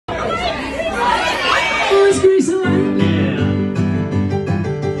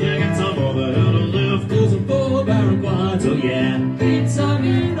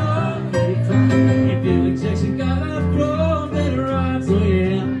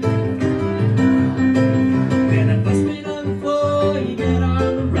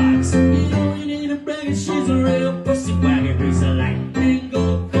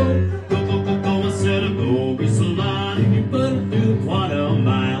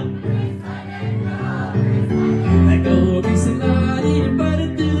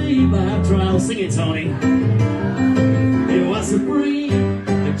Tony. It was a breeze.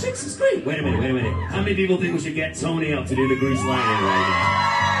 The chicks are scream. Wait a minute. How many people think we should get Tony up to do the grease lightning right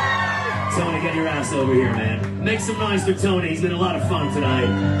now? Tony, get your ass over here, man. Make some noise for Tony. He's been a lot of fun tonight.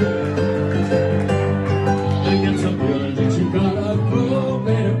 I got some good that you gotta go,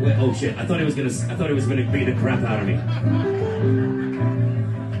 baby. Oh shit! I thought he was gonna beat the crap out of me.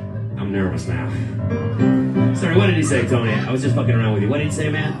 I'm nervous now. Sorry, what did he say, Tony? I was just fucking around with you. What did he say,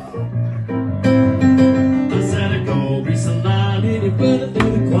 man? I said I go grease a line in your butt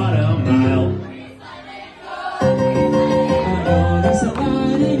through the quarter mile. I go grease a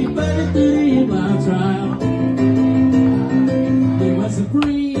line in your butt through the mile trial. They was a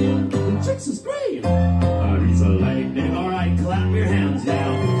green, the chicks is green. I grease a lightning. All right, clap your hands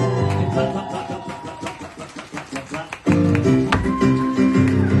now. Clap, clap, clap, clap, clap, clap, clap, clap, clap.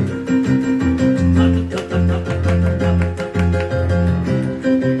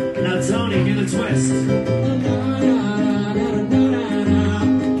 Now, Tony, do the twist.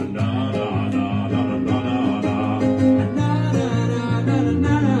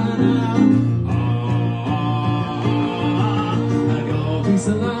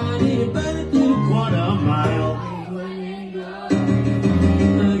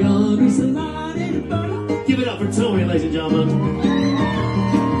 Give it up for Tony, ladies and gentlemen.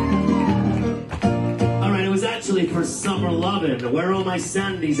 Alright, it was actually for Summer Lovin'. Where are all my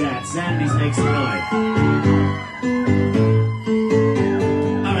Sandys at? Sandys makes some noise.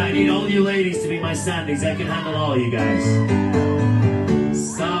 Alright, I need all you ladies to be my Sandys. I can handle all you guys.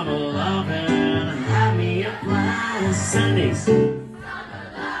 Summer Lovin', have me a plan. Sandys.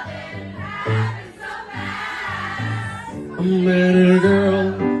 I met a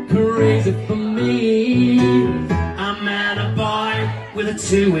girl crazy for me. I met a boy with a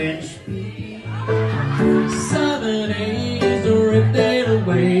 2-inch. 7 days to rip it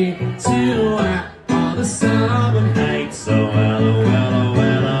away to all the summer nights. So hello.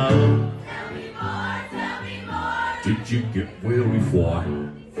 Tell me more. Did you get well before?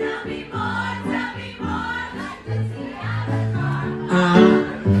 Tell me more. Like the tea out of the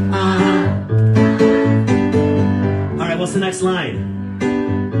Alright, what's the next line?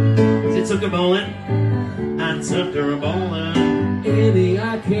 She took her bowling. I took her bowling in the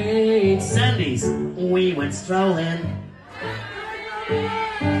arcade. Sandy's, we went strolling.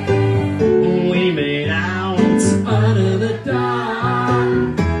 We made out under the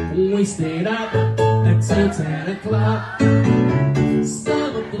dark. We stayed up until 10 o'clock.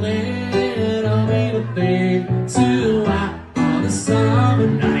 Summer blend, I'll be the thing to all the summer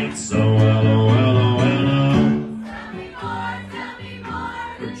nights. So hello.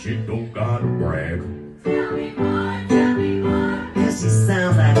 She don't gotta brag. Tell me more. Yeah, she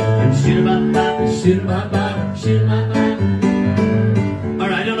sounds like shoot my bop.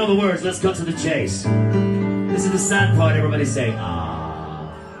 Alright, I don't know the words. Let's cut to the chase. This is the sad part. Everybody say,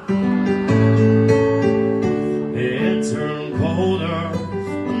 ah. It turned colder.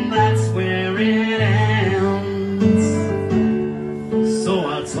 That's where it ends. So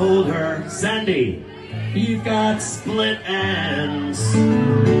I told her, Sandy, you've got split ends.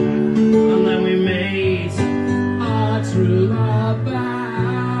 And then we made our true love vow.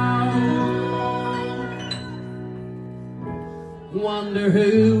 Wonder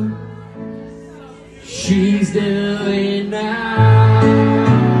who she's doing now.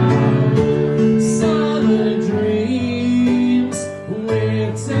 Summer dreams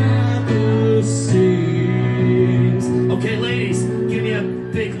with taboo scenes. Okay, ladies, give me a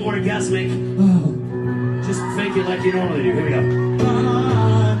big orgasmic. Just fake it like you normally do. Here we go.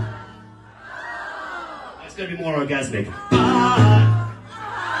 It's gonna be more orgasmic.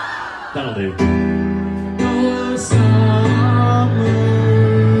 That'll do.